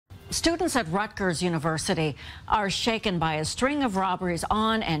Students at Rutgers University are shaken by a string of robberies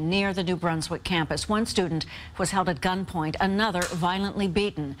on and near the New Brunswick campus. One student was held at gunpoint, another violently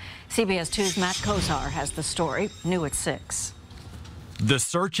beaten. CBS 2's Matt Kozar has the story, new at 6. The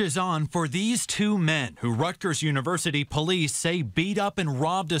search is on for these two men who Rutgers University police say beat up and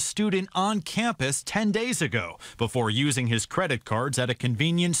robbed a student on campus 10 days ago before using his credit cards at a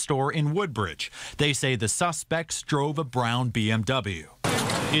convenience store in Woodbridge. They say the suspects drove a brown BMW.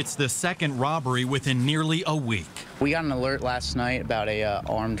 It's the second robbery within nearly a week. We got an alert last night about a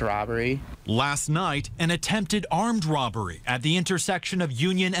armed robbery. Last night, an attempted armed robbery at the intersection of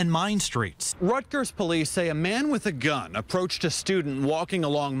Union and Mine Streets. Rutgers police say a man with a gun approached a student walking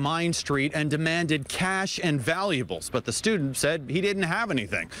along Mine Street and demanded cash and valuables, but the student said he didn't have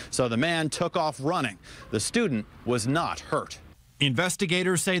anything, so the man took off running. The student was not hurt.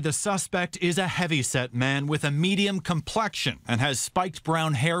 Investigators say the suspect is a heavyset man with a medium complexion and has spiked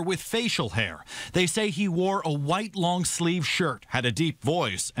brown hair with facial hair. They say he wore a white long-sleeve shirt, had a deep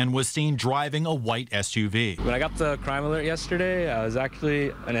voice, and was seen driving a white SUV. When I got the crime alert yesterday, I was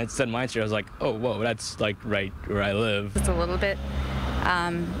actually, and it said Mine Street, I was like, oh, whoa, that's like right where I live. It's a little bit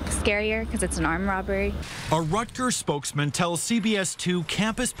scarier because it's an armed robbery. A Rutgers spokesman tells CBS 2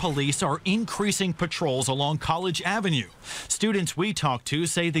 campus police are increasing patrols along College Avenue. Students we talked to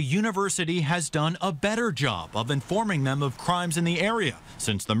say the university has done a better job of informing them of crimes in the area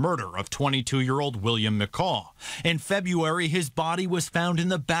since the murder of 22-year-old William McCaw. In February, his body was found in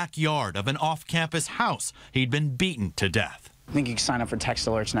the backyard of an off-campus house. He'd been beaten to death. I think you can sign up for text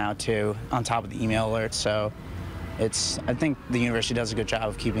alerts now, too, on top of the email alerts, so I think the university does a good job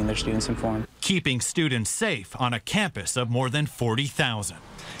of keeping their students informed. Keeping students safe on a campus of more than 40,000.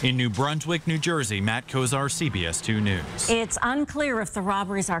 In New Brunswick, New Jersey, Matt Kozar, CBS 2 News. It's unclear if the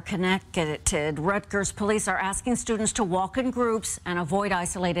robberies are connected. Rutgers police are asking students to walk in groups and avoid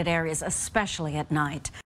isolated areas, especially at night.